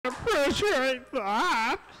appreciate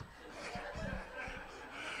that.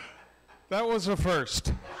 That was a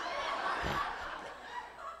first.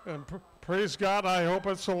 And praise God, I hope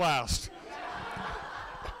it's the last.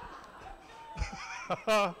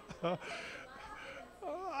 Yeah,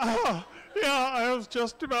 I was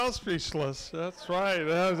just about speechless. That's right.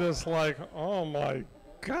 I was just like, oh my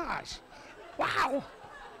gosh. Wow.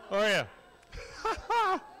 Oh yeah.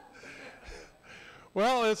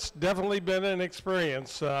 Well, it's definitely been an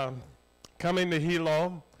experience. Coming to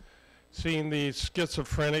Hilo, seeing the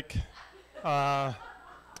schizophrenic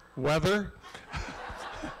weather.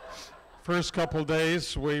 First couple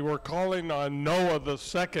days, we were calling on Noah the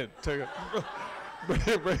second to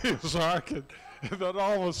bring his ark, and then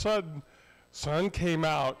all of a sudden, sun came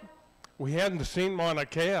out. We hadn't seen Mauna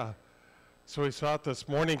Kea, so we saw it this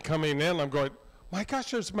morning coming in. I'm going, my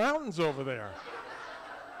gosh, there's mountains over there.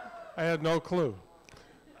 I had no clue.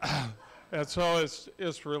 And so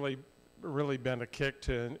it's really been a kick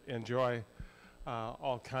to enjoy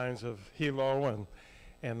all kinds of Hilo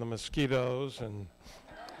and the mosquitoes and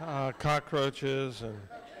cockroaches and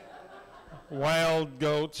wild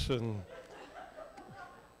goats and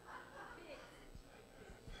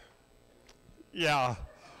yeah.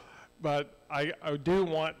 But I do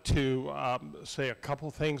want to say a couple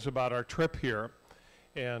things about our trip here,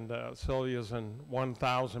 and Sylvia's in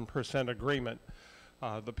 1,000% agreement.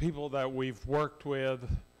 The people that we've worked with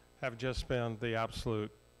have just been the absolute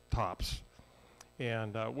tops.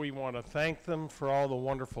 And we want to thank them for all the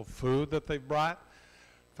wonderful food that they've brought.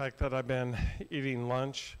 The fact that I've been eating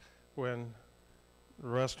lunch when the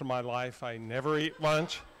rest of my life I never eat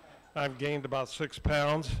lunch. I've gained about 6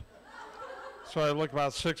 pounds. So I look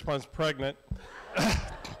about 6 months pregnant.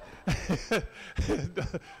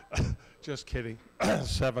 Just kidding.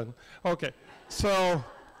 7. Okay. So,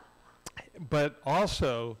 but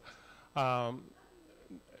also,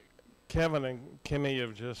 Kevin and Kimmy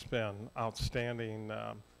have just been outstanding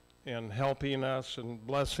in helping us and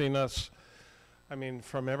blessing us. I mean,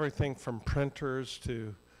 from everything from printers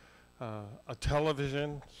to a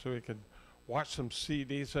television, so we could watch some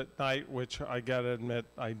CDs at night, which I gotta admit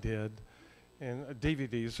I did, and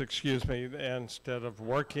DVDs, excuse me, instead of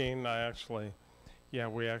working,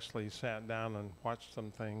 we actually sat down and watched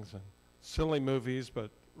some things, and silly movies,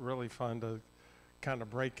 but really fun to kind of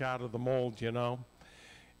break out of the mold, you know.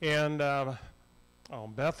 And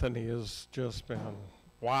Bethany has just been,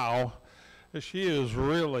 wow. She is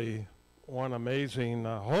really one amazing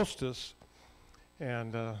hostess,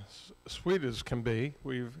 and sweet as can be.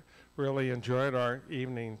 We've really enjoyed our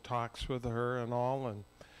evening talks with her and all, and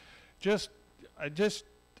I just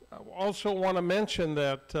also want to mention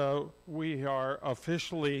that we are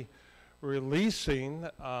officially releasing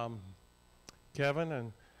Kevin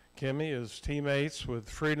and Kimmy as teammates with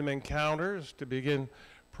Freedom Encounters to begin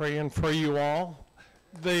praying for you all.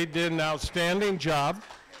 They did an outstanding job.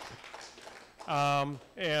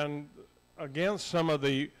 And against some of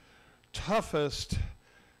the toughest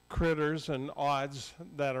critters and odds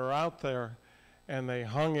that are out there, and they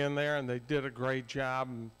hung in there and they did a great job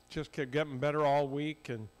and just kept getting better all week,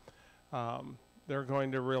 and they're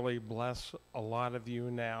going to really bless a lot of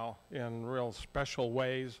you now in real special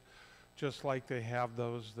ways, just like they have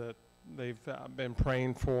those that they've been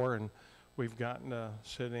praying for and we've gotten to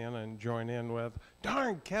sit in and join in with.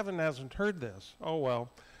 Darn, Kevin hasn't heard this. Oh well,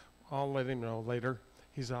 I'll let him know later.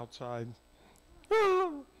 He's outside.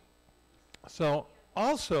 So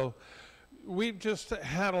also, we've just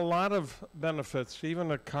had a lot of benefits,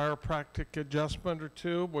 even a chiropractic adjustment or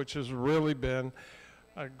two, which has really been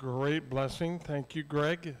a great blessing. Thank you,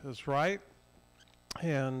 Greg, is right.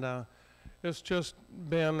 And it's just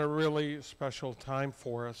been a really special time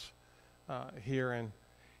for us here in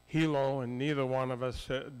Hilo, and neither one of us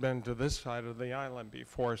had been to this side of the island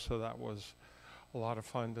before, so that was a lot of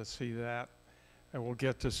fun to see that. And we'll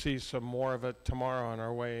get to see some more of it tomorrow on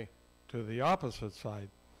our way to the opposite side.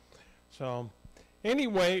 So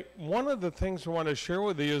anyway, one of the things I want to share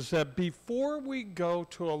with you is that before we go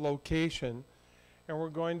to a location, and we're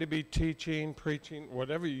going to be teaching, preaching,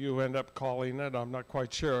 whatever you end up calling it, I'm not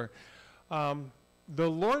quite sure, the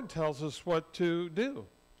Lord tells us what to do.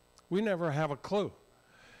 We never have a clue.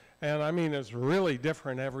 And I mean, it's really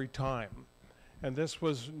different every time. And this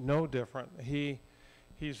was no different. He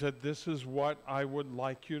said, this is what I would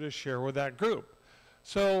like you to share with that group.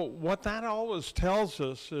 So what that always tells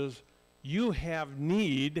us is you have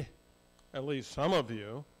need, at least some of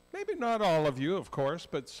you, maybe not all of you, of course,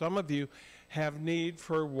 but some of you have need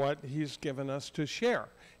for what he's given us to share.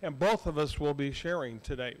 And both of us will be sharing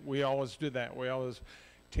today. We always do that. We always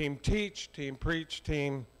team teach, team preach,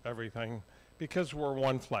 team everything, because we're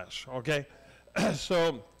one flesh, okay?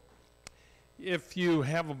 So if you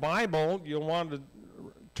have a Bible, you'll want to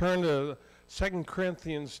turn to 2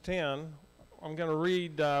 Corinthians 10. I'm going to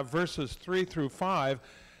read verses 3 through 5.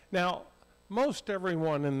 Now, most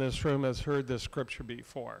everyone in this room has heard this scripture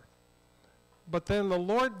before. But then the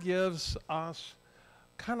Lord gives us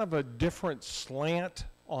kind of a different slant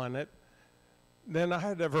on it than I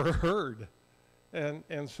had ever heard.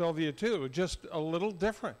 And Sylvia too, just a little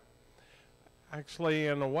different. Actually,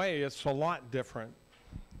 in a way, it's a lot different.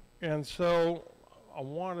 And so I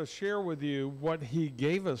want to share with you what he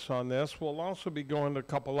gave us on this. We'll also be going to a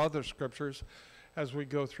couple other scriptures as we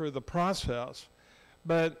go through the process.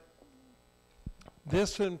 But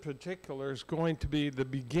this in particular is going to be the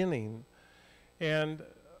beginning. And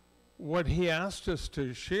what he asked us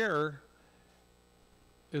to share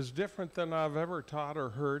is different than I've ever taught or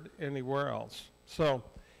heard anywhere else. So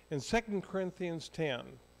in 2 Corinthians 10,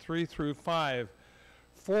 3 through 5,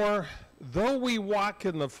 for though we walk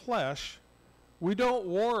in the flesh, we don't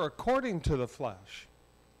war according to the flesh.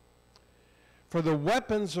 For the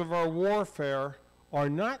weapons of our warfare are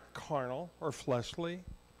not carnal or fleshly,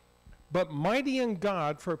 but mighty in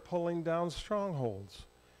God for pulling down strongholds,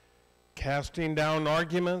 casting down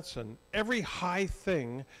arguments and every high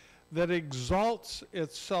thing that exalts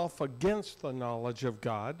itself against the knowledge of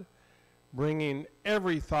God, bringing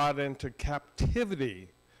every thought into captivity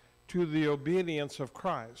to the obedience of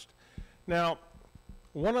Christ. Now,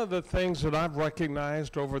 one of the things that I've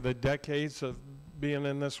recognized over the decades of being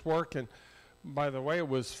in this work, and by the way, it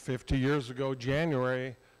was 50 years ago,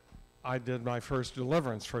 January, I did my first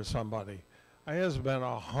deliverance for somebody. It has been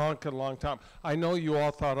a honking long time. I know you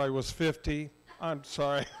all thought I was 50. I'm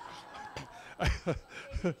sorry.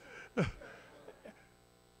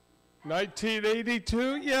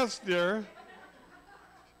 1982? Yes, dear.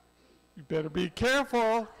 You better be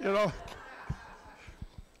careful, you know.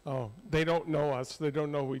 Oh, they don't know us. They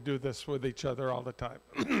don't know we do this with each other all the time.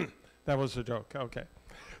 That was a joke. Okay.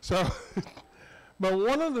 So, but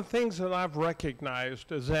one of the things that I've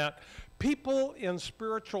recognized is that people in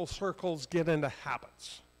spiritual circles get into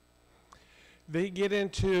habits. They get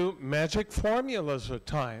into magic formulas at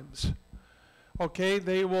times. Okay,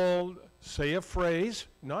 they will say a phrase,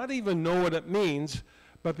 not even know what it means,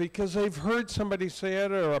 but because they've heard somebody say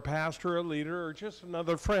it, or a pastor, a leader, or just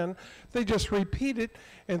another friend, they just repeat it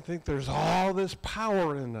and think there's all this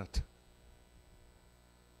power in it.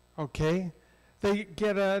 Okay? They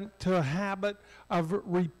get into a habit of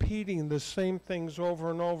repeating the same things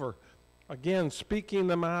over and over. Again, speaking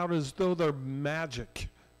them out as though they're magic,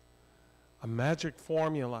 a magic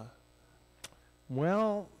formula.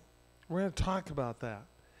 Well, we're going to talk about that.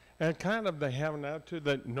 And kind of they have an attitude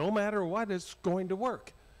that no matter what, it's going to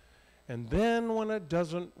work. And then when it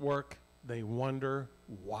doesn't work, they wonder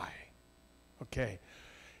why. Okay,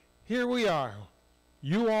 here we are.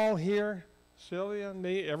 You all here, Sylvia,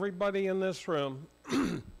 me, everybody in this room,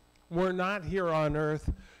 we're not here on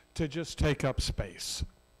earth to just take up space.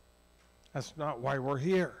 That's not why we're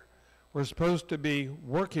here. We're supposed to be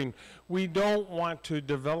working. We don't want to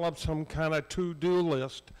develop some kind of to-do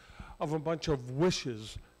list of a bunch of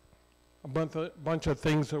wishes, a bunch of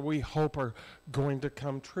things that we hope are going to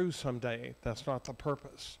come true someday. That's not the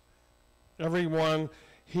purpose. Everyone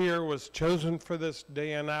here was chosen for this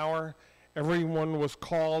day and hour. Everyone was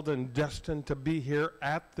called and destined to be here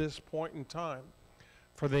at this point in time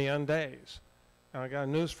for the end days. And I got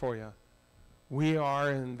news for you. We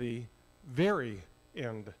are in the very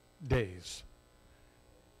end days.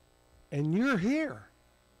 And you're here.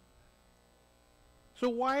 So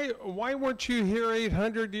why weren't you here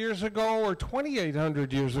 800 years ago or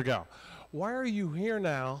 2,800 years ago? Why are you here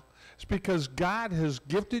now? It's because God has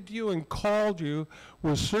gifted you and called you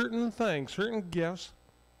with certain things, certain gifts,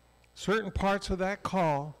 certain parts of that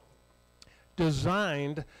call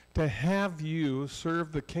designed to have you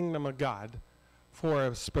serve the kingdom of God for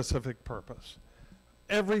a specific purpose.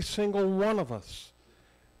 Every single one of us.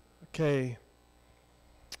 Okay.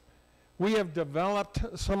 We have developed,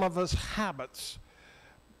 some of us, habits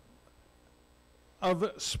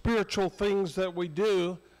of spiritual things that we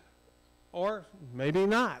do, or maybe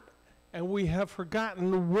not. And we have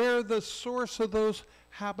forgotten where the source of those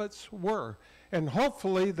habits were. And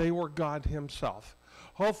hopefully they were God himself.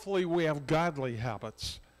 Hopefully we have godly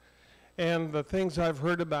habits. And the things I've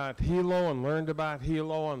heard about Hilo and learned about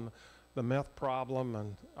Hilo and the meth problem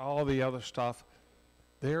and all the other stuff,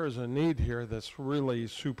 there is a need here that's really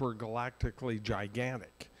super galactically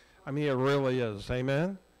gigantic. I mean, it really is.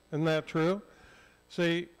 Amen? Isn't that true?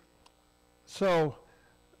 See, so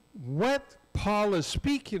what Paul is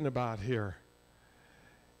speaking about here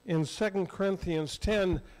in 2 Corinthians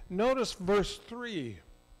 10, notice verse 3.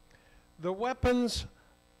 The weapons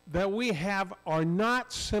that we have are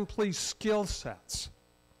not simply skill sets.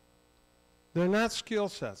 They're not skill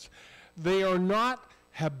sets. They are not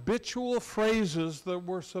habitual phrases that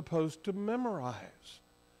we're supposed to memorize.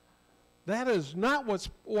 That is not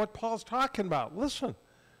what Paul's talking about. Listen,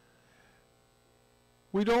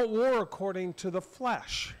 we don't war according to the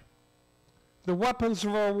flesh. The weapons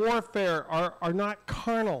of our warfare are not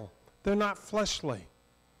carnal. They're not fleshly.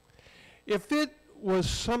 If it was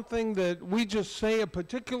something that we just say a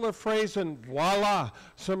particular phrase and voila,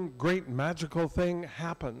 some great magical thing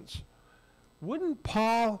happens, wouldn't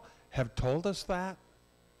Paul have told us that?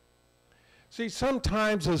 See,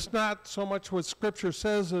 sometimes it's not so much what Scripture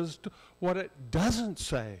says as what it doesn't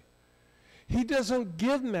say. He doesn't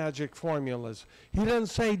give magic formulas. He doesn't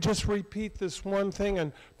say, just repeat this one thing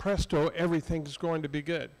and presto, everything's going to be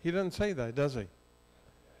good. He doesn't say that, does he?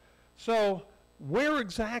 So, where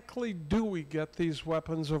exactly do we get these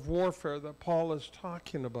weapons of warfare that Paul is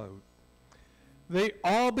talking about? They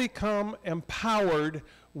all become empowered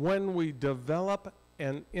when we develop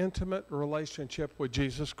an intimate relationship with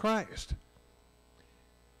Jesus Christ.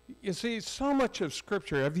 You see, so much of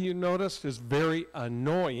Scripture, have you noticed, is very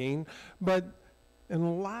annoying, but in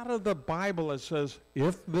a lot of the Bible it says,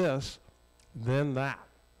 if this, then that.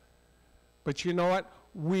 But you know what?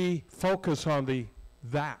 We focus on the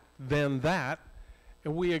that, then that,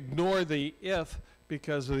 and we ignore the if,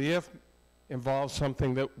 because the if involves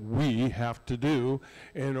something that we have to do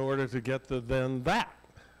in order to get the then that.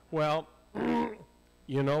 Well,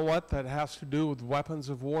 you know what? That has to do with weapons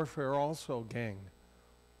of warfare also, gang.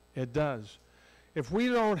 It does. If we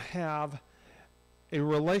don't have a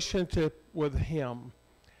relationship with Him,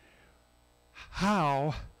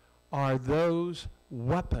 how are those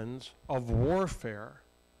weapons of warfare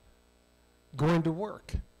going to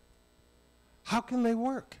work? How can they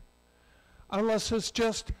work? Unless it's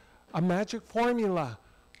just a magic formula,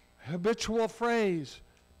 habitual phrase,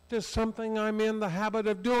 just something I'm in the habit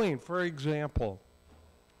of doing. For example,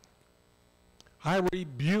 I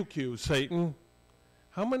rebuke you, Satan.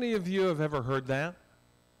 How many of you have ever heard that?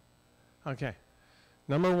 Okay.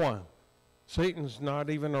 Number one, Satan's not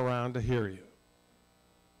even around to hear you.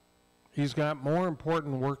 He's got more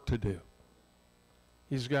important work to do.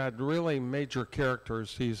 He's got really major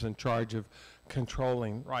characters he's in charge of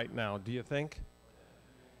controlling right now, do you think?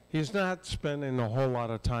 He's not spending a whole lot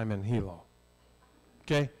of time in Hilo.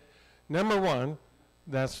 Okay? Number one,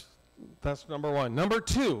 that's number one. Number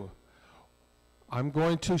two, I'm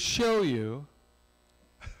going to show you,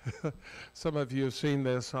 some of you have seen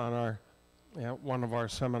this on one of our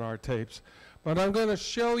seminar tapes, but I'm going to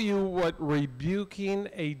show you what rebuking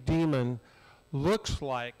a demon looks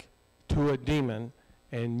like to a demon,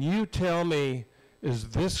 and you tell me, is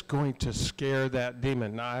this going to scare that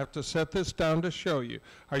demon? Now I have to set this down to show you.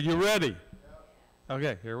 Are you ready?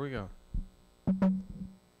 Okay, here we go. I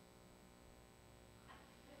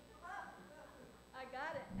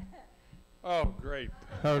got it. Oh, great.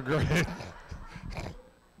 Oh, great.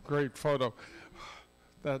 Great photo.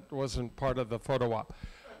 That wasn't part of the photo op.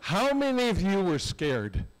 How many of you were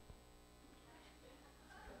scared?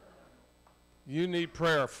 You need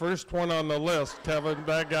prayer. First one on the list, Kevin,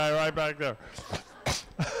 that guy right back there.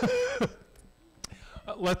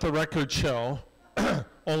 Let the record show,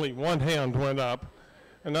 only one hand went up,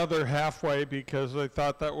 another halfway because they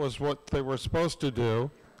thought that was what they were supposed to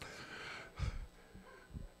do.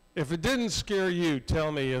 If it didn't scare you,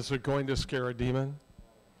 tell me, is it going to scare a demon?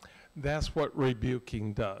 That's what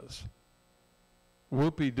rebuking does.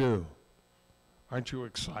 Whoopee-doo. Aren't you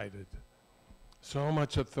excited? So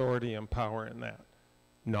much authority and power in that.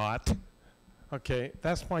 Not. Okay,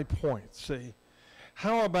 that's my point, see.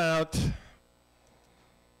 How about,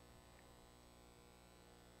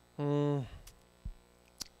 well,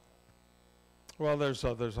 there's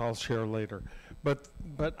others I'll share later. But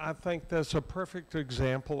I think that's a perfect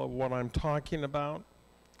example of what I'm talking about.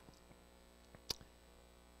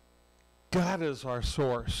 God is our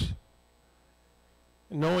source.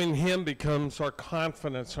 Knowing Him becomes our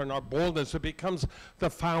confidence and our boldness. It becomes the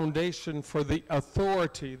foundation for the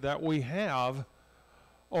authority that we have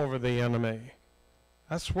over the enemy.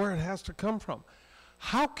 That's where it has to come from.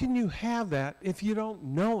 How can you have that if you don't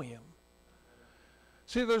know Him?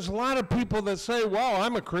 See, there's a lot of people that say, well,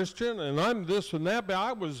 I'm a Christian and I'm this and that, but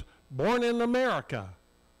I was born in America.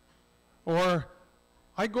 Or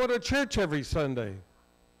I go to church every Sunday.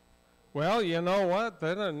 Well, you know what?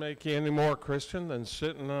 That doesn't make you any more Christian than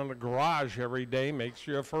sitting on the garage every day makes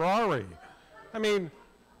you a Ferrari. I mean,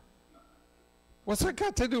 what's that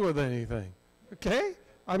got to do with anything? Okay?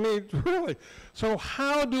 I mean, really. So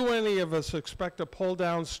how do any of us expect to pull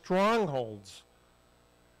down strongholds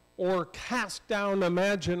or cast down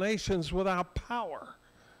imaginations without power.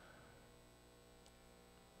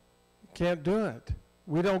 Can't do it.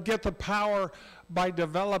 We don't get the power by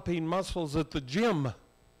developing muscles at the gym.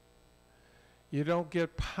 You don't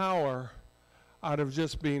get power out of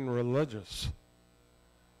just being religious.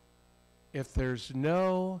 If there's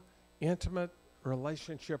no intimate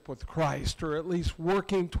relationship with Christ, or at least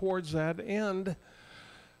working towards that end,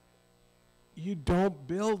 you don't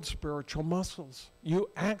build spiritual muscles. You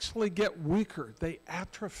actually get weaker. They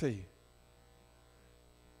atrophy.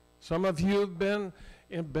 Some of you have been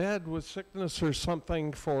in bed with sickness or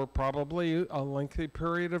something for probably a lengthy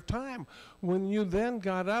period of time. When you then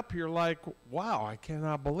got up, you're like, wow, I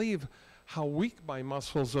cannot believe how weak my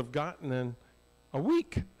muscles have gotten in a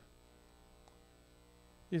week.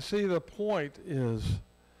 You see, the point is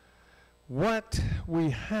what we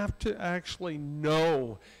have to actually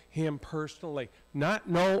know him personally, not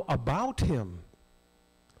know about him.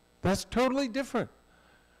 That's totally different.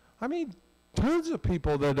 I mean, tons of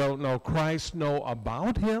people that don't know Christ know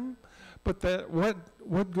about him, but that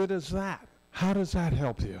what good is that? How does that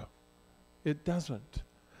help you? It doesn't.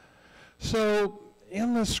 So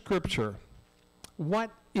in the scripture,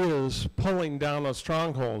 what is pulling down a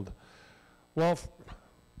stronghold? Well,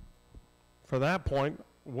 for that point,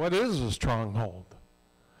 what is a stronghold?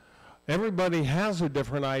 Everybody has a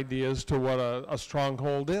different idea as to what a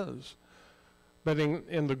stronghold is. But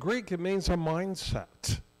in the Greek, it means a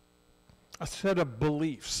mindset, a set of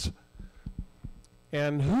beliefs.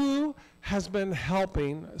 And who has been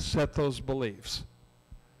helping set those beliefs?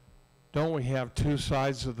 Don't we have two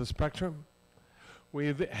sides of the spectrum? We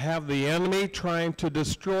have the enemy trying to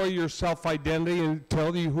destroy your self-identity and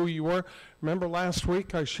tell you who you are. Remember last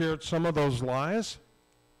week I shared some of those lies?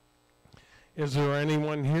 Is there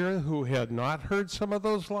anyone here who had not heard some of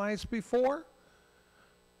those lies before?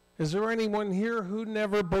 Is there anyone here who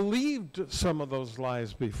never believed some of those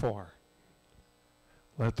lies before?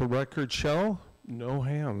 Let the record show, no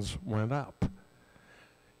hands went up.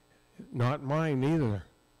 Not mine either.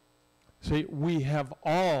 See, we have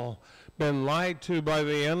all been lied to by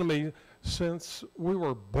the enemy since we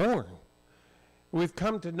were born. We've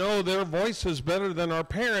come to know their voices better than our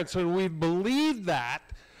parents, and we've believed that,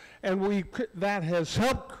 and that has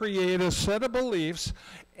helped create a set of beliefs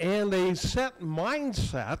and a set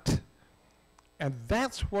mindset, and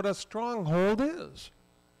that's what a stronghold is.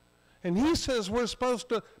 And he says we're supposed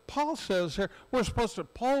to, Paul says here, we're supposed to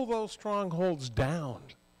pull those strongholds down.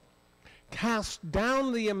 Cast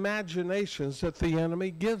down the imaginations that the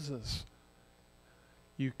enemy gives us.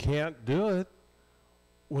 You can't do it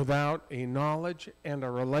without a knowledge and a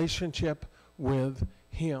relationship with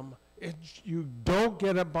him. You don't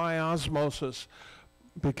get it by osmosis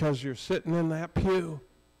because you're sitting in that pew.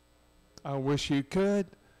 I wish you could.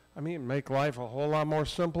 I mean, make life a whole lot more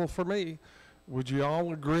simple for me. Would you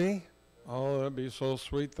all agree? Oh, that'd be so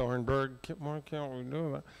sweet, Thornburg. Why can't we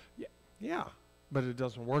do that? Yeah, but it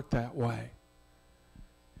doesn't work that way.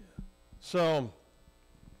 So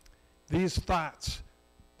these thoughts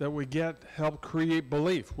that we get help create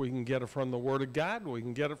belief. We can get it from the Word of God. We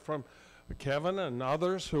can get it from Kevin and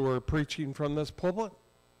others who are preaching from this pulpit.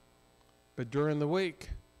 But during the week,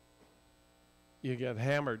 you get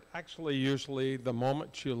hammered. Actually, usually the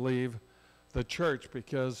moment you leave the church,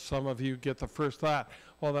 because some of you get the first thought,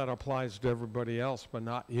 well, that applies to everybody else, but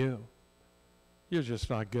not you. You're just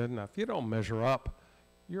not good enough. You don't measure up.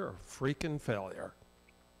 You're a freaking failure.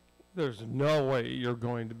 There's no way you're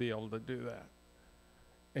going to be able to do that.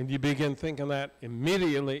 And you begin thinking that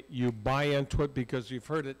immediately, you buy into it because you've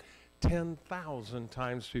heard it 10,000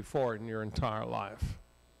 times before in your entire life.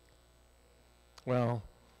 Well,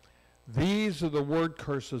 these are the word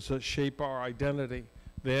curses that shape our identity.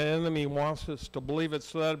 The enemy wants us to believe it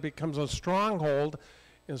so that it becomes a stronghold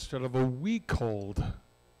instead of a weak hold.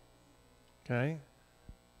 Okay?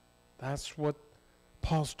 That's what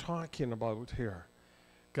Paul's talking about here.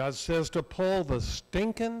 God says to pull the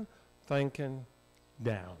stinking thinking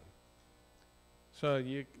down. So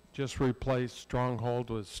you just replace stronghold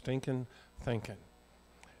with stinking thinking,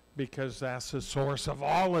 because that's the source of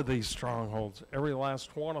all of these strongholds, every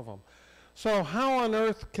last one of them. So how on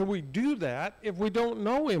earth can we do that if we don't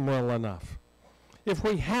know him well enough? If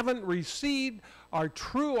we haven't received our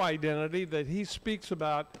true identity that he speaks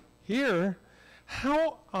about here,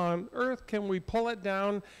 how on earth can we pull it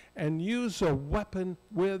down and use a weapon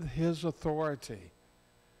with his authority?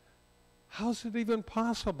 How's it even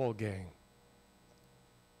possible, gang?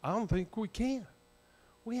 I don't think we can.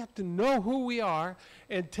 We have to know who we are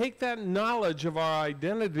and take that knowledge of our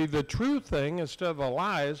identity, the true thing, instead of the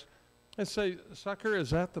lies, and say, sucker,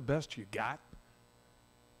 is that the best you got?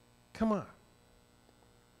 Come on.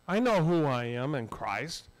 I know who I am in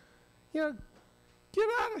Christ. You know, get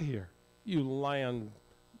out of here, you lying,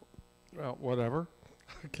 well, whatever,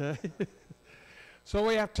 okay? So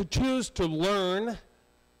we have to choose to learn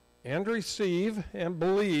and receive and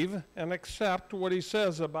believe and accept what he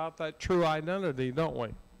says about that true identity, don't we?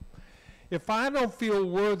 If I don't feel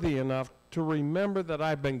worthy enough to remember that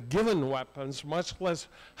I've been given weapons, much less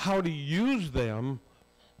how to use them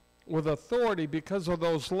with authority because of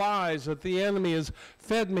those lies that the enemy has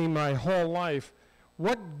fed me my whole life,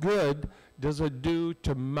 what good does it do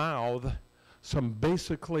to mouth some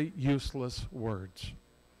basically useless words?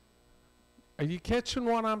 Are you catching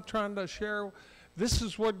what I'm trying to share? This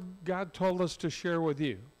is what God told us to share with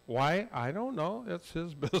you. Why? I don't know. It's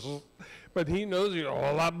his business. But he knows you a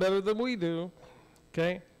whole lot better than we do.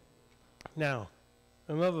 Okay? Now,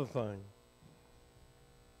 another thing.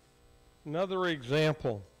 Another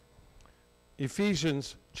example.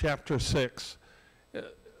 Ephesians chapter 6,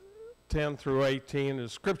 10 through 18,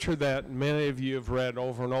 is scripture that many of you have read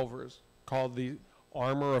over and over. It's called the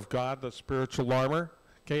armor of God, the spiritual armor.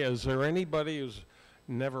 Okay, is there anybody who's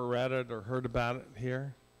never read it or heard about it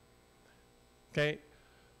here? Okay,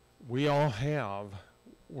 we all have.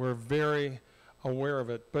 We're very aware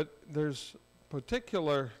of it. But there's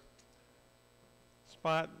particular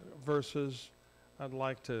spot verses I'd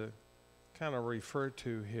like to kind of refer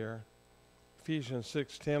to here. Ephesians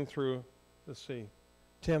 6, 10 through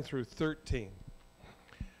 13.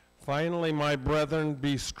 Finally, my brethren,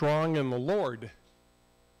 be strong in the Lord.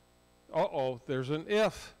 There's an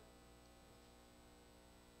if.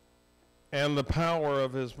 And the power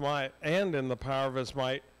of his might, and in the power of his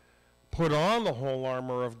might, put on the whole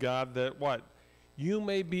armor of God, that what? You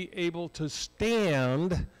may be able to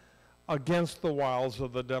stand against the wiles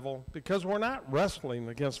of the devil, because we're not wrestling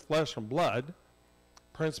against flesh and blood,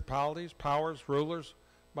 principalities, powers, rulers,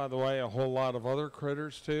 by the way, a whole lot of other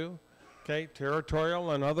critters too, okay,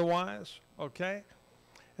 territorial and otherwise, okay?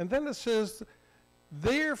 And then it says,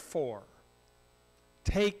 therefore,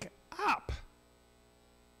 take up.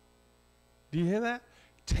 Do you hear that?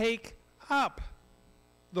 Take up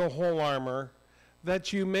the whole armor,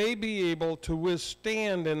 that you may be able to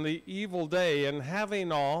withstand in the evil day, and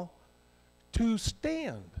having all, to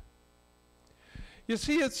stand. You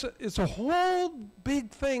see, it's a whole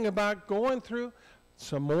big thing about going through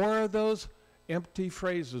some more of those empty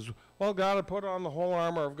phrases. Well, God, I put on the whole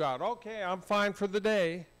armor of God. Okay, I'm fine for the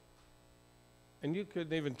day. And you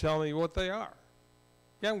couldn't even tell me what they are.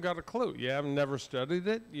 You haven't got a clue. You haven't never studied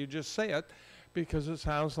it. You just say it because it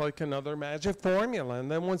sounds like another magic formula.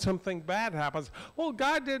 And then when something bad happens, well,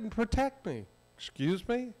 God didn't protect me. Excuse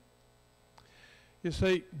me? You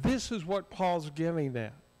see, this is what Paul's getting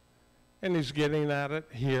at. And he's getting at it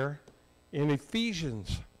here in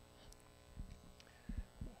Ephesians.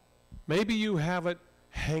 Maybe you have it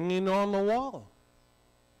hanging on the wall.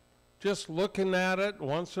 Just looking at it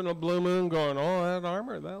once in a blue moon going, oh, that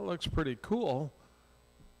armor, that looks pretty cool.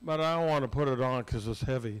 But I don't want to put it on because it's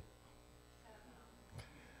heavy.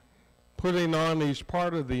 Putting on is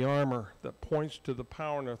part of the armor that points to the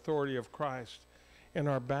power and authority of Christ in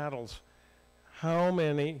our battles. How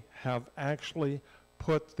many have actually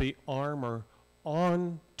put the armor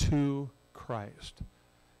onto Christ?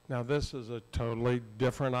 Now, this is a totally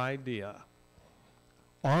different idea.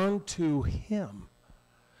 Onto him.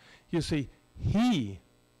 You see, he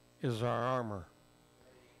is our armor.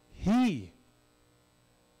 He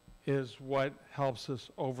is what helps us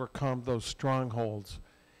overcome those strongholds.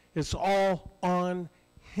 It's all on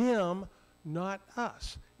him, not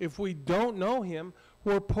us. If we don't know him,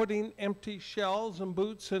 we're putting empty shells and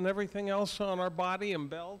boots and everything else on our body, and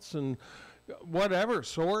belts and whatever,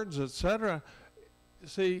 swords, etc.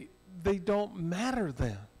 See, they don't matter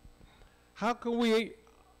then. How can we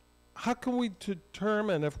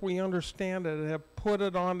determine if we understand it and have put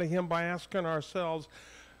it onto him by asking ourselves,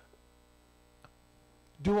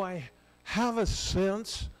 do I have a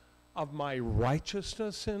sense of my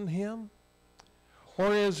righteousness in him?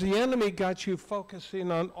 Or has the enemy got you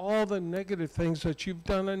focusing on all the negative things that you've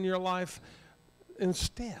done in your life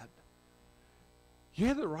instead?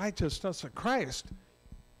 You're the righteousness of Christ.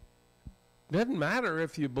 Doesn't matter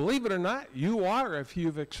if you believe it or not. You are if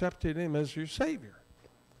you've accepted him as your Savior.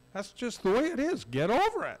 That's just the way it is. Get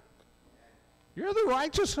over it. You're the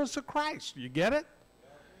righteousness of Christ. You get it?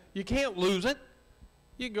 You can't lose it.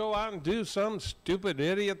 You go out and do some stupid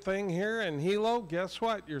idiot thing here in Hilo, guess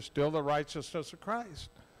what? You're still the righteousness of Christ.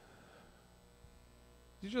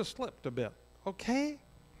 You just slipped a bit, okay?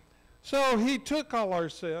 So he took all our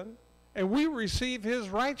sin, and we receive his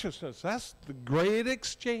righteousness. That's the great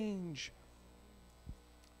exchange.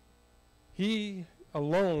 He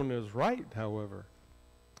alone is right, however.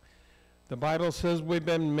 The Bible says we've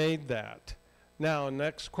been made that. Now,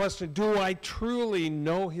 next question, do I truly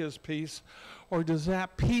know his peace, or does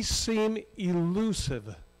that peace seem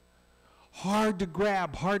elusive, hard to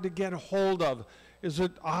grab, hard to get a hold of? Is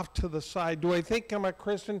it off to the side? Do I think I'm a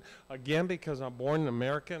Christian, again, because I'm born in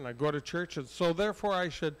America and I go to church, and so therefore I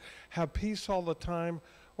should have peace all the time,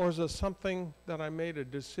 or is it something that I made a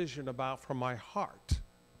decision about from my heart?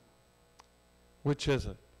 Which is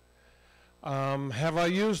it? Have I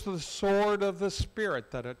used the sword of the Spirit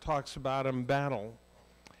that it talks about in battle?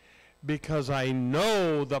 Because I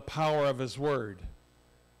know the power of his word.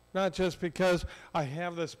 Not just because I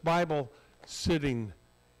have this Bible sitting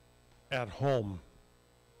at home,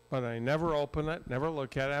 but I never open it, never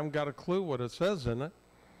look at it. I haven't got a clue what it says in it.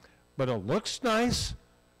 But it looks nice,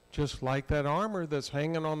 just like that armor that's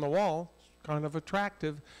hanging on the wall. It's kind of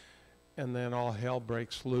attractive. And then all hell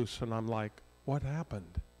breaks loose, and I'm like, what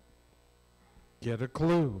happened? Get a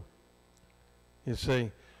clue. You see,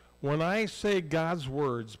 when I say God's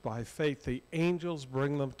words by faith, the angels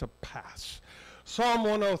bring them to pass. Psalm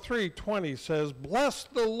 103:20 says, "Bless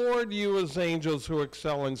the Lord, you his angels who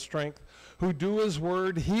excel in strength, who do his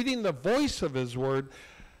word, heeding the voice of his word."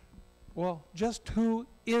 Well, just who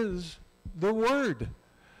is the word?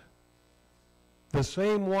 The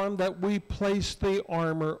same one that we place the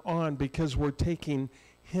armor on, because we're taking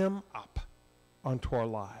him up onto our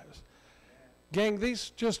lives. Gang,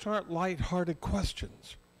 these just aren't light-hearted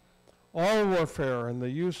questions. All warfare and the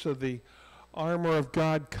use of the armor of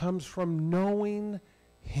God comes from knowing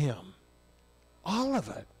him. All of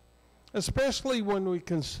it. Especially when we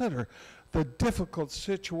consider the difficult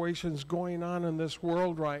situations going on in this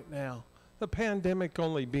world right now. The pandemic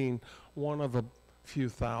only being one of a few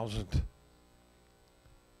thousand.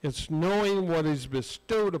 It's knowing what is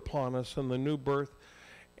bestowed upon us in the new birth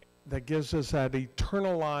that gives us that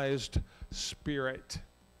eternalized spirit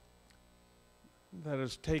that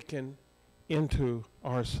is taken into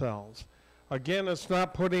ourselves. Again, it's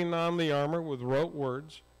not putting on the armor with rote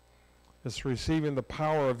words. It's receiving the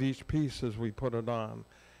power of each piece as we put it on,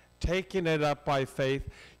 taking it up by faith,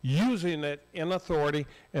 using it in authority,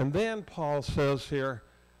 and then Paul says here,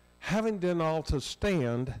 having done all to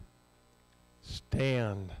stand,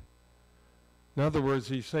 stand. In other words,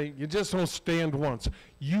 he's saying, you just don't stand once.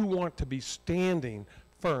 You want to be standing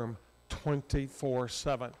firm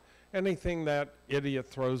 24/7. Anything that idiot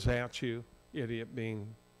throws at you, idiot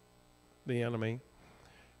being the enemy,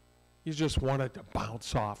 you just want it to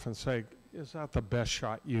bounce off and say, is that the best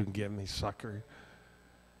shot you can give me, sucker?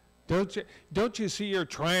 Don't you see you're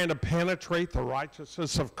trying to penetrate the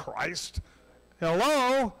righteousness of Christ?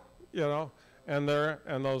 Hello? You know, and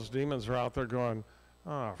those demons are out there going,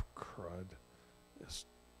 oh, crud. This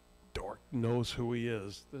dork knows who he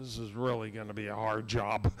is. This is really going to be a hard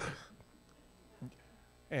job.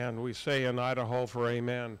 And we say in Idaho for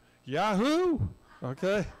amen, Yahoo!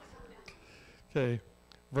 Okay? Okay,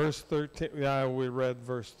 verse 13. Yeah, we read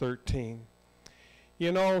verse 13.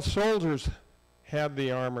 You know, soldiers had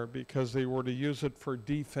the armor because they were to use it for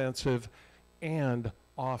defensive and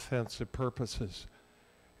offensive purposes.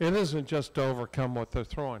 It isn't just to overcome what they're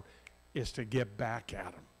throwing. It's to get back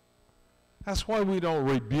at them. That's why we don't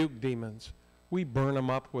rebuke demons. We burn them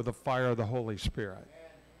up with the fire of the Holy Spirit.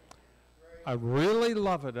 I'd really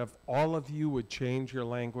love it if all of you would change your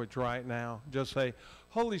language right now. Just say,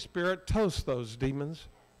 Holy Spirit, toast those demons.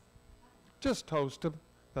 Just toast them.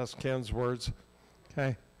 That's Ken's words.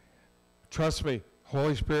 Okay? Trust me,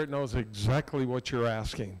 Holy Spirit knows exactly what you're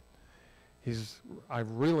asking. I've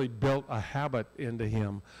really built a habit into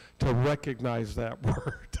him to recognize that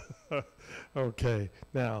word. Okay,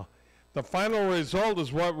 now, the final result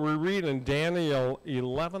is what we read in Daniel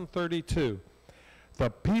 11:32. The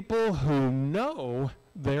people who know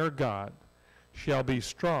their God shall be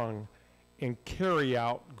strong and carry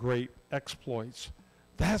out great exploits.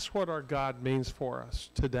 That's what our God means for us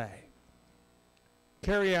today.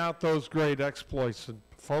 Carry out those great exploits. And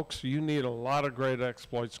folks, you need a lot of great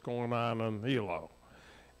exploits going on in Hilo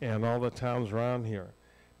and all the towns around here.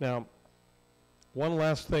 Now, one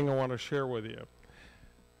last thing I want to share with you.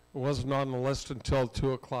 It wasn't on the list until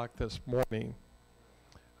 2 o'clock this morning.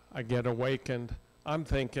 I get awakened. I'm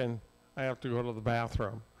thinking, I have to go to the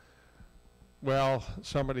bathroom. Well,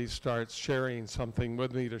 somebody starts sharing something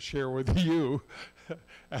with me to share with you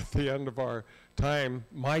at the end of our time,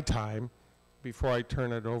 my time, before I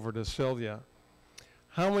turn it over to Sylvia.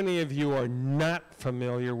 How many of you are not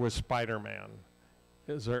familiar with Spider-Man?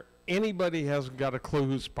 Is there anybody hasn't got a clue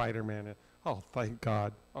who Spider-Man is? Oh, thank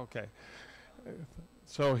God. Okay.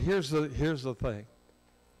 So here's the thing.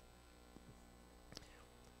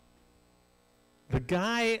 The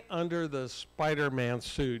guy under the Spider-Man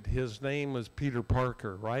suit, his name was Peter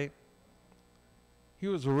Parker, right? He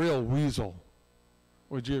was a real weasel.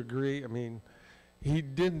 Would you agree? I mean, he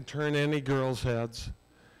didn't turn any girls' heads.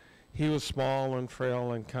 He was small and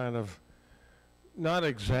frail and kind of not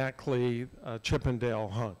exactly a Chippendale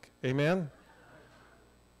hunk. Amen?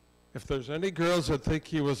 If there's any girls that think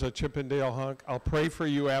he was a Chippendale hunk, I'll pray for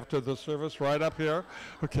you after the service right up here.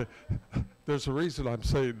 Okay, there's a reason I'm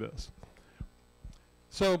saying this.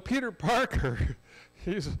 So Peter Parker,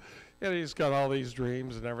 he's got all these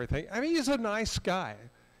dreams and everything. I mean, he's a nice guy.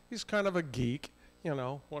 He's kind of a geek, you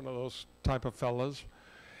know, one of those type of fellas.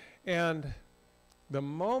 And the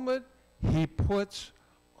moment he puts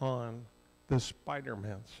on the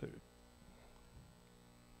Spider-Man suit,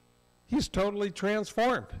 he's totally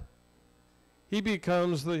transformed. He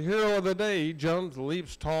becomes the hero of the day. He jumps,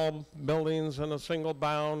 leaps tall buildings in a single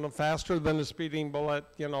bound, faster than a speeding bullet,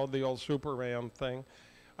 you know, the old Superman thing.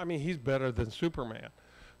 I mean, he's better than Superman.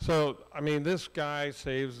 So, I mean, this guy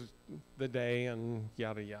saves the day and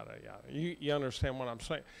yada, yada, yada. You understand what I'm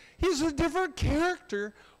saying? He's a different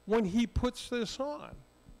character when he puts this on.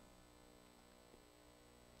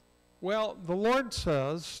 Well, the Lord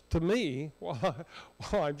says to me, while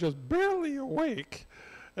I'm just barely awake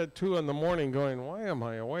at 2 in the morning going, why am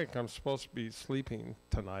I awake? I'm supposed to be sleeping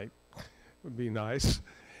tonight. Would be nice.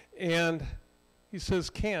 And he says,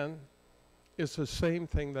 Ken, it's the same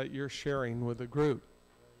thing that you're sharing with the group.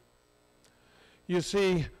 You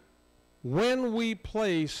see, when we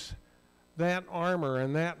place that armor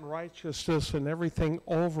and that righteousness and everything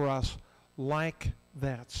over us like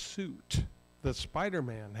that suit that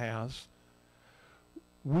Spider-Man has,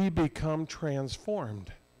 we become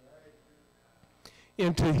transformed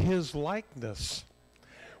into his likeness.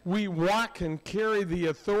 We walk and carry the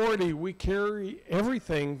authority. We carry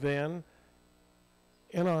everything then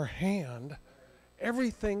in our hand.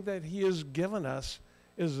 Everything that he has given us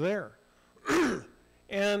is there.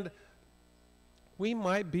 And we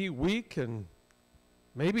might be weak and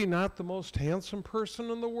maybe not the most handsome person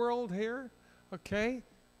in the world here, okay?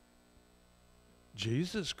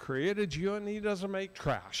 Jesus created you and he doesn't make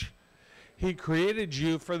trash. He created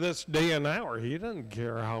you for this day and hour. He doesn't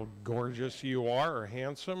care how gorgeous you are or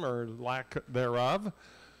handsome or lack thereof.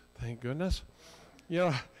 Thank goodness. You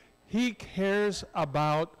know, he cares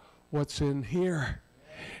about what's in here.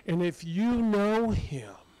 And if you know him,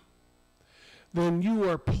 then you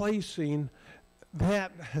are placing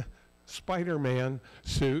that Spider-Man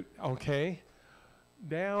suit, okay,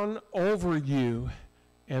 down over you.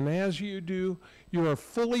 And as you do, you are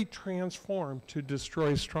fully transformed to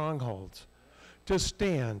destroy strongholds, to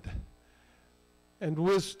stand and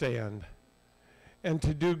withstand, and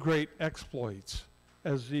to do great exploits,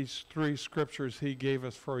 as these 3 scriptures he gave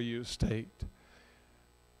us for you state.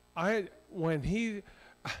 As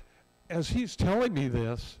he's telling me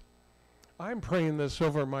this, I'm praying this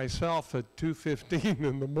over myself at 2:15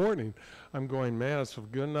 in the morning. I'm going, man, it's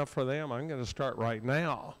good enough for them. I'm going to start right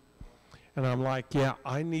now. And I'm like, yeah,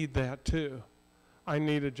 I need that too. I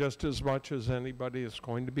need it just as much as anybody that's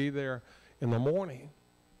going to be there in the morning.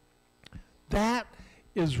 That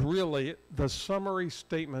is really the summary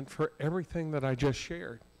statement for everything that I just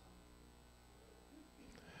shared.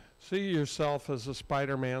 See yourself as a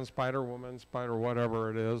Spider-Man, Spider-Woman, Spider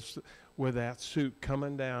whatever it is, with that suit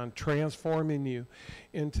coming down, transforming you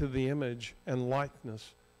into the image and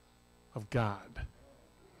likeness of God.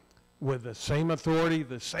 With the same authority,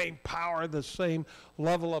 the same power, the same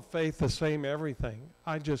level of faith, the same everything.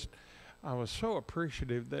 I was so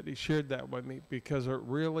appreciative that he shared that with me, because it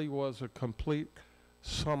really was a complete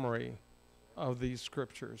summary of these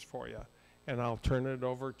scriptures for you. And I'll turn it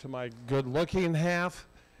over to my good-looking half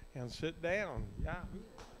and sit down. Yeah.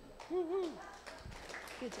 Woo-hoo.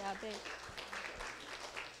 Good job, babe.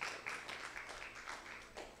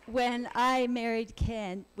 When I married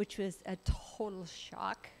Ken, which was a total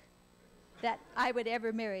shock that I would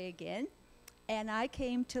ever marry again, and I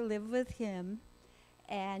came to live with him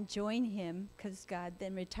and join him because God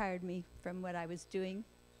then retired me from what I was doing.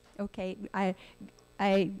 Okay,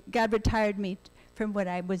 God retired me from what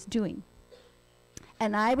I was doing.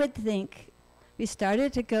 And I would think, we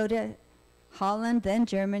started to go to Holland, then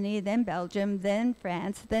Germany, then Belgium, then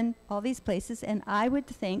France, then all these places, and I would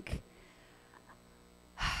think,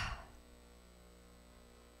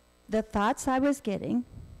 the thoughts I was getting,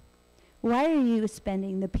 why are you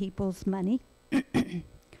spending the people's money?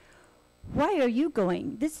 Why are you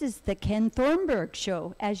going? This is the Ken Thornburg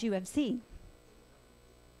show, as you have seen.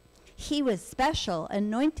 He was special,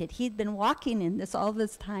 anointed. He'd been walking in this all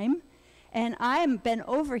this time, and I've been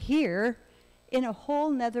over here in a whole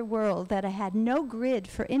nother world that I had no grid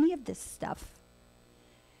for any of this stuff.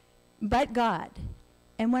 but God.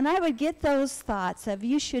 And when I would get those thoughts of,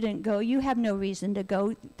 you shouldn't go, you have no reason to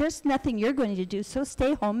go, there's nothing you're going to do, so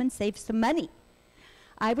stay home and save some money,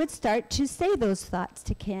 I would start to say those thoughts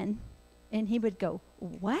to Ken, and he would go,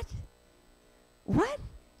 what? What?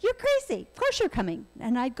 You're crazy. Of course you're coming.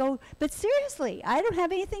 And I'd go, but seriously, I don't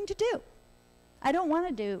have anything to do. I don't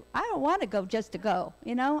want to go just to go,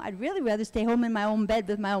 you know? I'd really rather stay home in my own bed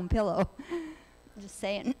with my own pillow. Just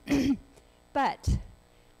saying. But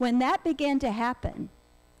when that began to happen,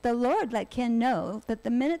 the Lord let Ken know that the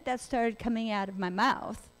minute that started coming out of my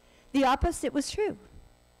mouth, the opposite was true.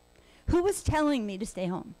 Who was telling me to stay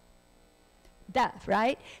home? Death,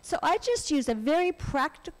 right? So I just use a very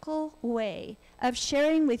practical way of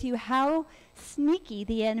sharing with you how sneaky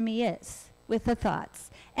the enemy is with the thoughts.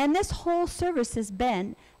 And this whole service has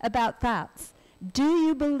been about thoughts. Do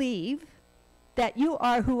you believe that you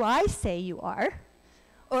are who I say you are?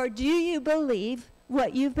 Or do you believe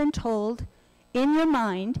what you've been told in your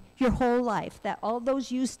mind your whole life, that all those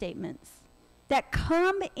you statements that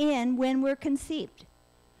come in when we're conceived?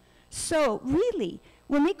 So really,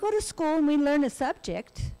 when we go to school and we learn a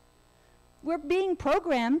subject, we're being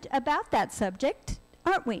programmed about that subject,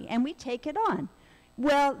 aren't we? And we take it on.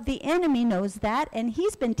 Well, the enemy knows that, and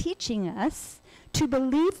he's been teaching us to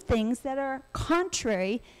believe things that are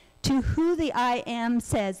contrary to who the I am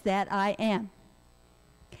says that I am.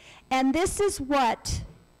 And this is what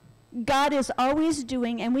God is always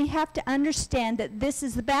doing, and we have to understand that this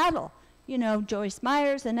is the battle. You know, Joyce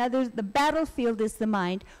Myers and others, the battlefield is the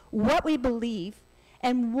mind, what we believe,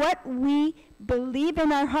 and what we believe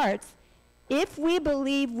in our hearts. If we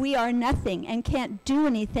believe we are nothing and can't do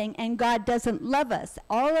anything and God doesn't love us,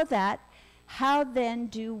 all of that, how then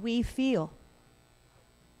do we feel?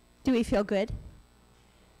 Do we feel good?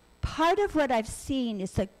 Part of what I've seen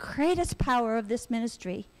is the greatest power of this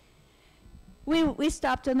ministry. We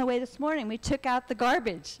stopped on the way this morning. We took out the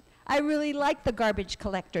garbage. I really like the garbage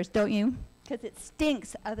collectors, don't you? Because it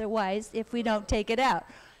stinks otherwise if we don't take it out.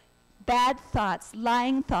 Bad thoughts,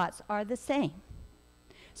 lying thoughts are the same.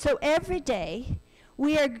 So every day,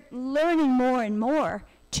 we are learning more and more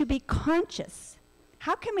to be conscious.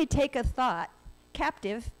 How can we take a thought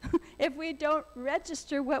captive if we don't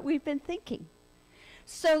register what we've been thinking?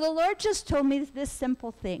 So the Lord just told me this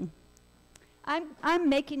simple thing. I'm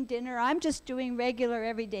making dinner. I'm just doing regular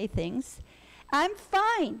everyday things. I'm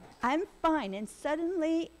fine. And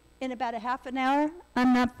suddenly, in about a half an hour,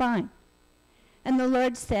 I'm not fine. And the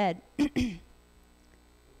Lord said,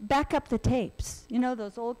 back up the tapes. You know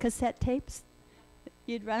those old cassette tapes?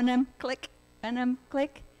 You'd run them, click,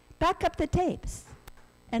 back up the tapes.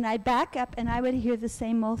 And I'd back up and I would hear the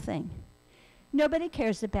same old thing. Nobody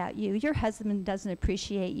cares about you. Your husband doesn't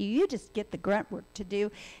appreciate you. You just get the grunt work to do.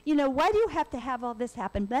 You know, why do you have to have all this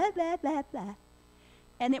happen? Blah, blah, blah, blah.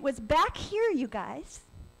 And it was back here, you guys.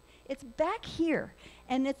 It's back here.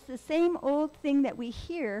 And it's the same old thing that we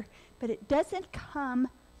hear, but it doesn't come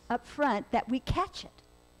up front that we catch it.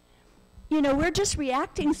 You know, we're just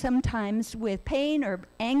reacting sometimes with pain or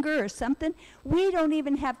anger or something. We don't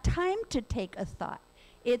even have time to take a thought.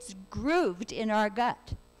 It's grooved in our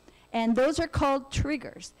gut. And those are called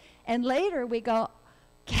triggers. And later we go,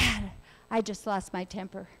 God, I just lost my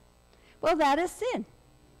temper. Well, that is sin.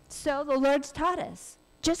 So the Lord's taught us,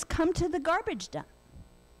 just come to the garbage dump.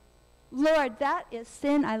 Lord, that is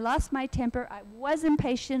sin. I lost my temper. I was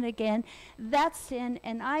impatient again. That's sin.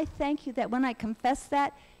 And I thank you that when I confess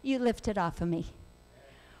that, you lift it off of me.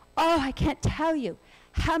 Oh, I can't tell you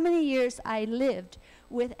how many years I lived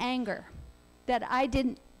with anger that I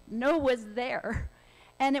didn't know was there.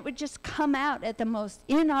 And it would just come out at the most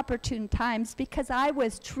inopportune times because I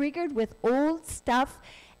was triggered with old stuff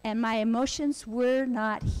and my emotions were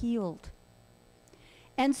not healed.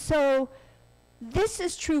 And so this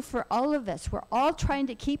is true for all of us. We're all trying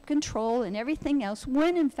to keep control and everything else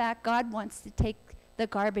when in fact God wants to take the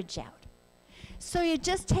garbage out. So you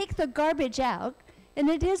just take the garbage out and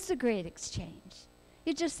it is the great exchange.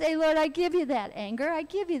 You just say, Lord, I give you that anger. I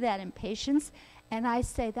give you that impatience. And I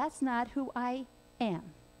say, that's not who I am.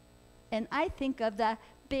 And I think of the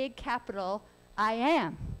big capital I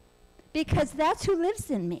am, because that's who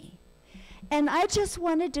lives in me. And I just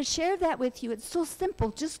wanted to share that with you. It's so simple.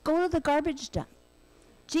 Just go to the garbage dump.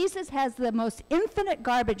 Jesus has the most infinite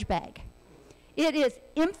garbage bag. It is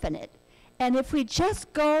infinite. And if we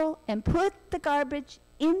just go and put the garbage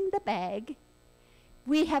in the bag,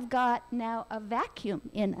 we have got now a vacuum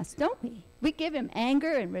in us, don't we? We give him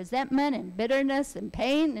anger and resentment and bitterness and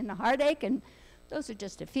pain and heartache, and those are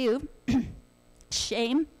just a few.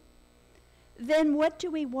 Shame. Then what do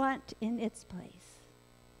we want in its place?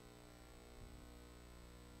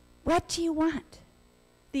 What do you want?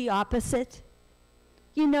 the opposite?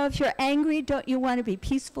 You know, if you're angry, don't you want to be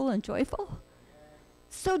peaceful and joyful?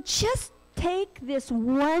 So just take this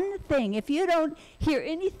one thing. If you don't hear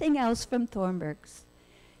anything else from Thornburg's,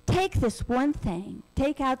 take this one thing.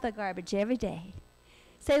 Take out the garbage every day.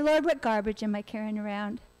 Say, Lord, what garbage am I carrying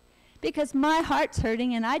around? Because my heart's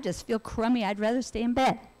hurting and I just feel crummy. I'd rather stay in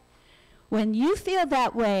bed. When you feel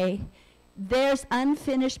that way, there's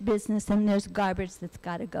unfinished business and there's garbage that's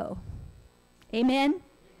got to go. Amen? Amen?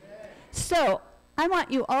 So, I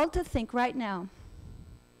want you all to think right now,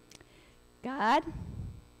 God,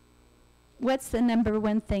 what's the number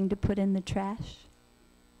one thing to put in the trash?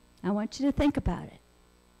 I want you to think about it.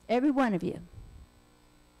 Every one of you.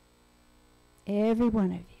 Every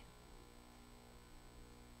one of you.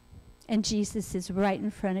 And Jesus is right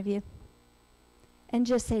in front of you. And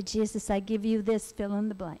just say, Jesus, I give you this, fill in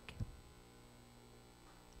the blank.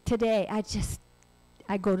 Today,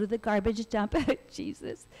 I go to the garbage dump.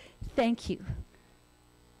 Jesus, thank you.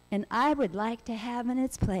 And I would like to have in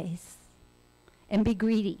its place and be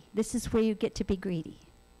greedy. This is where you get to be greedy.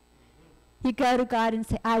 You go to God and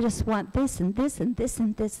say, I just want this and this and this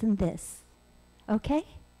and this and this. Okay?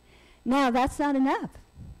 Now, that's not enough.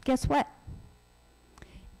 Guess what?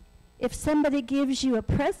 If somebody gives you a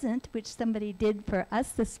present, which somebody did for us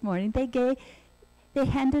this morning, they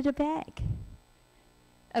handed a bag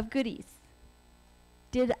of goodies.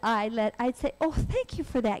 I'd say, oh, thank you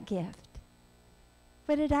for that gift.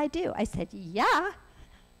 What did I do? I said, yeah,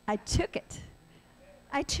 I took it.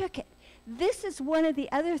 I took it. This is one of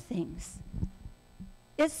the other things.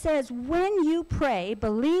 It says, when you pray,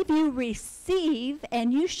 believe you receive,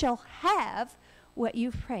 and you shall have what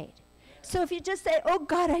you've prayed. So if you just say, oh,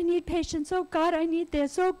 God, I need patience. Oh, God, I need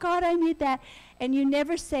this. Oh, God, I need that. And you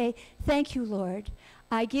never say, thank you, Lord.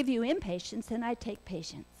 I give you impatience, and I take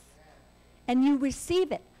patience. And you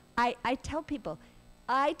receive it. I tell people,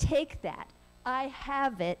 I take that. I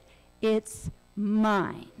have it. It's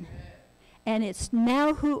mine. And it's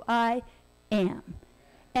now who I am.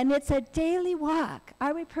 And it's a daily walk.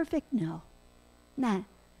 Are we perfect? No. Nah.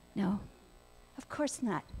 No. Of course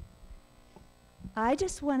not. I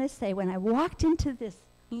just want to say, when I walked into this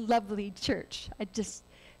lovely church, I just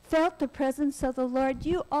felt the presence of the Lord.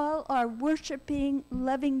 You all are worshiping,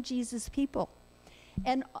 loving Jesus people.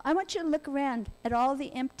 And I want you to look around at all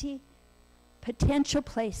the empty potential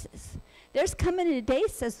places. There's coming a day,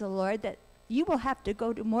 says the Lord, that you will have to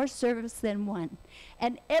go to more service than one.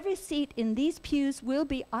 And every seat in these pews will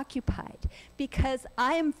be occupied because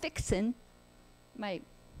I am fixing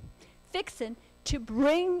to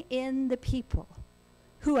bring in the people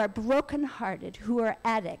who are brokenhearted, who are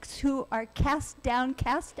addicts, who are cast down,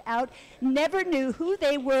 cast out, never knew who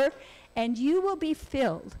they were, and you will be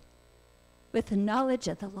filled with the knowledge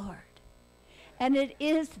of the Lord. And it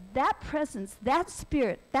is that presence, that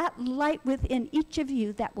spirit, that light within each of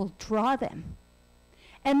you that will draw them.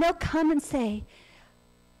 And they'll come and say,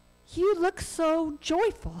 you look so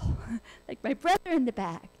joyful, like my brother in the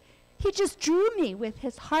back. He just drew me with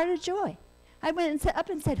his heart of joy. I went up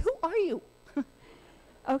and said, who are you?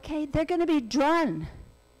 Okay, they're going to be drawn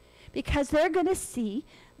because they're going to see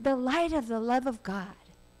the light of the love of God.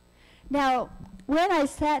 Now, when I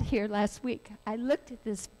sat here last week, I looked at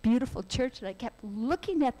this beautiful church and I kept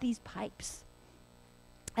looking at these pipes.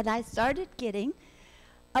 And I started getting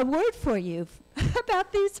a word for you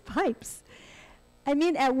about these pipes. I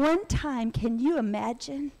mean, at one time, can you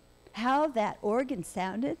imagine how that organ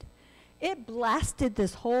sounded? It blasted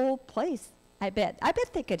this whole place, I bet. I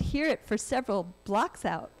bet they could hear it for several blocks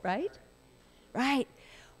out, right? Right.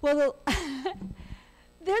 Well,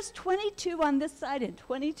 there's 22 on this side and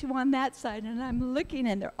 22 on that side, and I'm looking,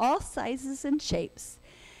 and they're all sizes and shapes.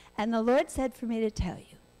 And the Lord said for me to tell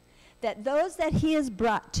you that those that he has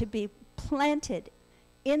brought to be planted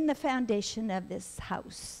in the foundation of this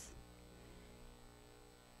house,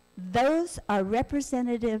 those are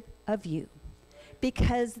representative of you,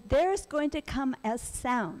 because there's going to come a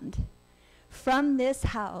sound from this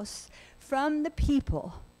house, from the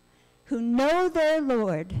people who know their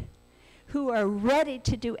Lord, who are ready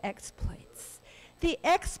to do exploits. The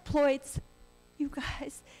exploits, you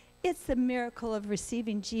guys, it's the miracle of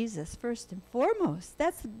receiving Jesus first and foremost.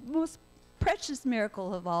 That's the most precious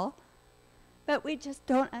miracle of all. But we just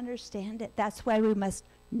don't understand it. That's why we must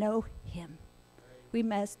know him. We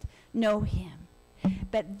must know him.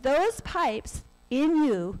 But those pipes in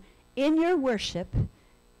you, in your worship,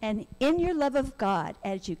 and in your love of God,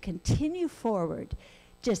 as you continue forward,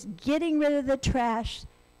 just getting rid of the trash,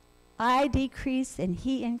 I decrease and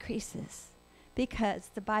he increases. Because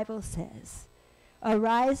the Bible says,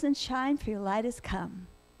 arise and shine, for your light has come,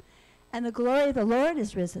 and the glory of the Lord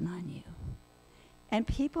is risen on you. and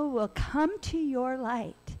people will come to your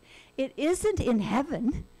light. It isn't in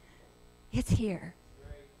heaven, it's here.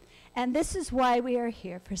 And this is why we are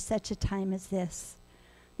here for such a time as this.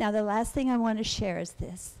 Now, the last thing I want to share is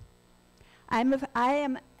this.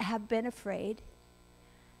 Have been afraid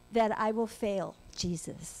that I will fail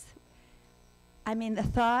Jesus. I mean, the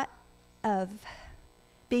thought of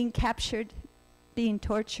being captured, being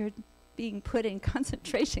tortured, being put in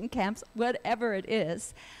concentration camps, whatever it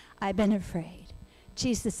is, I've been afraid.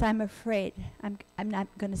 Jesus, I'm afraid I'm not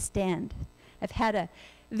going to stand. I've had a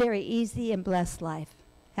very easy and blessed life,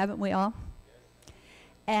 haven't we all?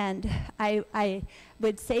 And I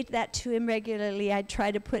would say that to him regularly. I'd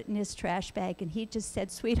try to put in his trash bag, and he just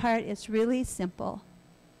said, sweetheart, it's really simple.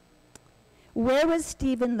 Where was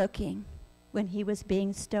Stephen looking when he was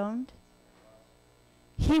being stoned?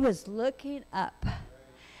 He was looking up,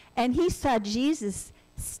 and he saw Jesus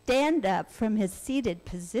stand up from his seated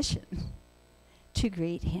position to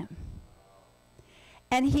greet him.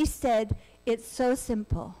 And he said, it's so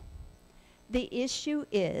simple. The issue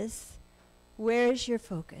is, where is your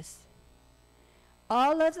focus?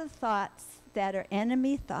 All of the thoughts that are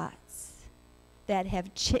enemy thoughts that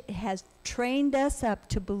has trained us up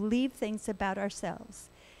to believe things about ourselves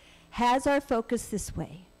has our focus this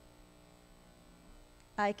way.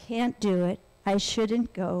 I can't do it. I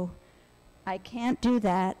shouldn't go. I can't do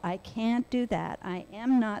that. I can't do that. I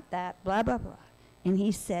am not that, blah, blah, blah. And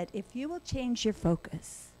he said, if you will change your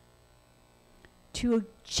focus to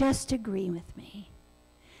just agree with me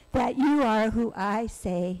that you are who I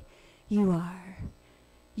say you are.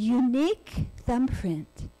 Unique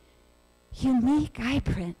thumbprint, unique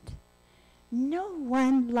eyeprint. No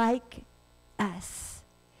one like us,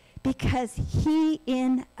 because he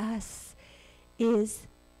in us is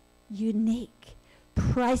unique,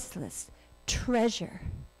 priceless treasure.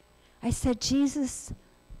 I said, Jesus,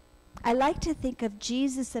 I like to think of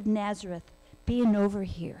Jesus of Nazareth being over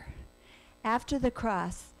here. After the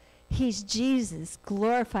cross, he's Jesus,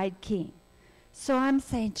 glorified King. So I'm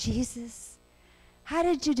saying, Jesus, how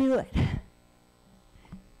did you do it?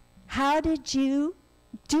 How did you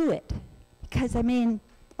do it? Because, I mean,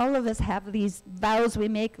 all of us have these vows we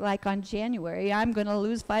make, like on January, I'm going to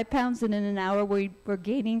lose 5 pounds, and in an hour we're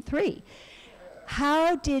gaining 3.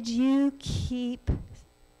 How did you keep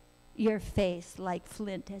your face like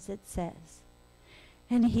flint, as it says?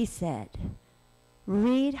 And he said,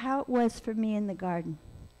 read how it was for me in the garden.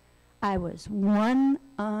 I was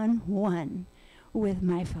one-on-one with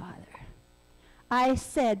my Father. I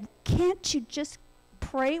said, can't you just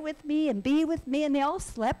pray with me and be with me? And they all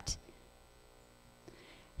slept.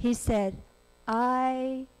 He said,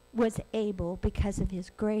 I was able, because of his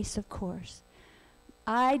grace, of course.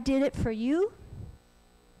 I did it for you.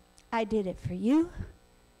 I did it for you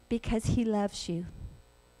because he loves you.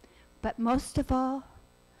 But most of all,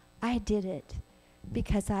 I did it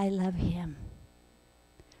because I love him.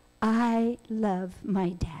 I love my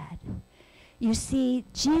dad. You see,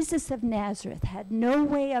 Jesus of Nazareth had no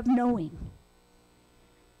way of knowing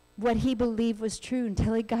what he believed was true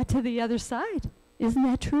until he got to the other side. Isn't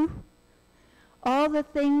that true? All the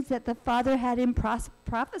things that the Father had him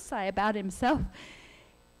prophesy about himself,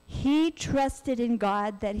 he trusted in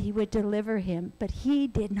God that he would deliver him, but he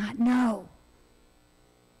did not know.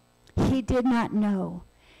 He did not know.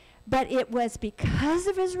 But it was because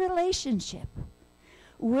of his relationship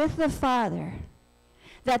with the Father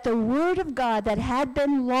that the Word of God that had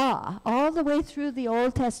been law all the way through the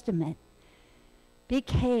Old Testament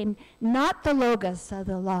became not the logos of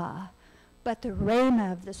the law, but the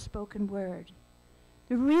rhema of the spoken word.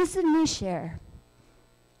 The reason we share,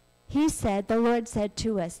 he said, the Lord said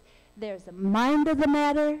to us, there's the mind of the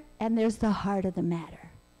matter and there's the heart of the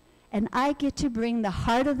matter. And I get to bring the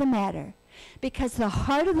heart of the matter, because the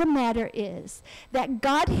heart of the matter is that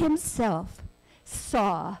God himself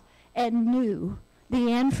saw and knew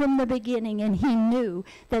the end from the beginning, and he knew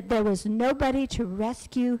that there was nobody to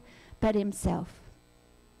rescue but himself,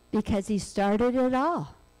 because he started it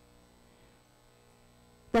all.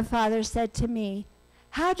 The Father said to me,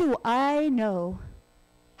 how do I know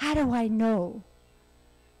that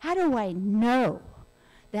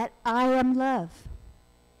I am love?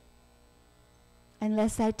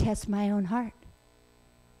 Unless I test my own heart.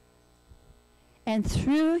 And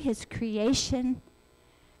through his creation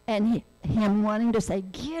and him wanting to say,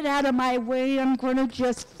 get out of my way, I'm going to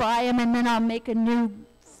just fry him and then I'll make a new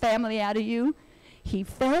family out of you. He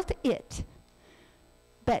felt it.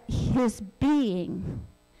 But his being,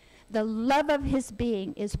 the love of his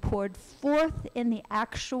being, is poured forth in the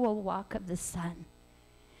actual walk of the Son.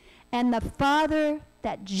 And the Father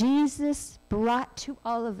that Jesus brought to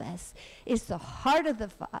all of us is the heart of the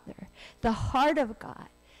Father, the heart of God.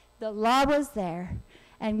 The law was there,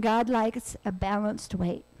 and God likes a balanced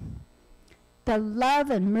weight. The love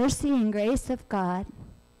and mercy and grace of God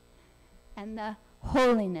and the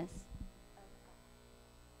holiness.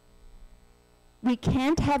 We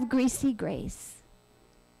can't have greasy grace.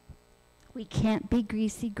 We can't be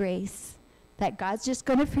greasy grace. That God's just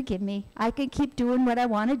going to forgive me. I can keep doing what I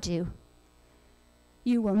want to do.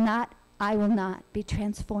 You will not, I will not be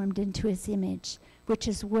transformed into his image, which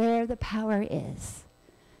is where the power is.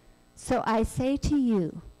 So I say to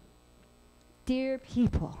you, dear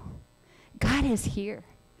people, God is here.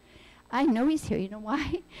 I know he's here. You know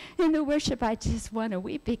why? In the worship, I just want to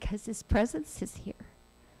weep because his presence is here.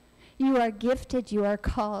 You are gifted. You are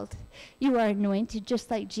called. You are anointed, just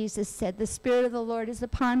like Jesus said. The Spirit of the Lord is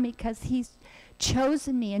upon me because he's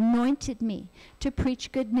chosen me, anointed me to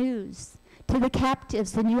preach good news to the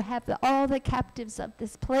captives. And you have all the captives of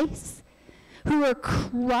this place who are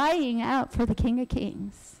crying out for the King of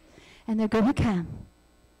Kings. And they're going to come.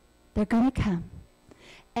 They're going to come.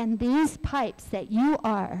 And these pipes that you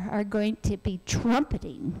are going to be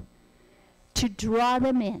trumpeting to draw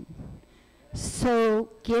them in. So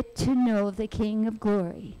get to know the King of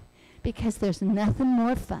Glory, because there's nothing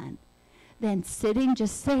more fun than sitting,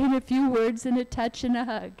 just saying a few words and a touch and a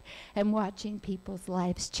hug and watching people's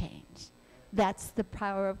lives change. That's the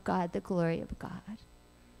power of God, the glory of God.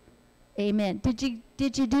 Amen. Did you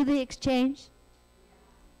do the exchange?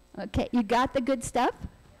 Okay, you got the good stuff?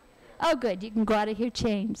 Oh, good. You can go out of here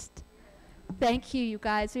changed. Thank you, you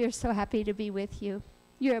guys. We are so happy to be with you.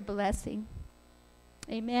 You're a blessing.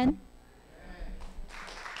 Amen.